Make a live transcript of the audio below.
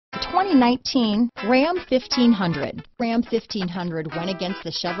2019 Ram 1500. Ram 1500 went against the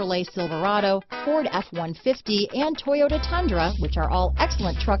Chevrolet Silverado, Ford F-150, and Toyota Tundra, which are all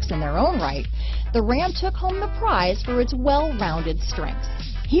excellent trucks in their own right. The Ram took home the prize for its well-rounded strengths.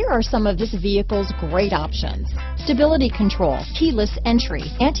 Here are some of this vehicle's great options: stability control, keyless entry,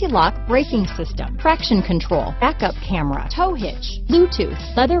 anti-lock braking system, traction control, backup camera, tow hitch, Bluetooth,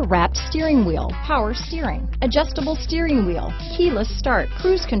 leather-wrapped steering wheel, power steering, adjustable steering wheel, keyless start,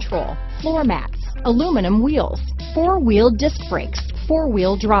 cruise control, floor mats, aluminum wheels, four-wheel disc brakes,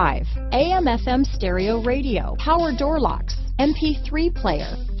 four-wheel drive, AM/FM stereo radio, power door locks, MP3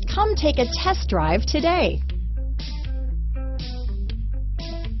 player. Come take a test drive today.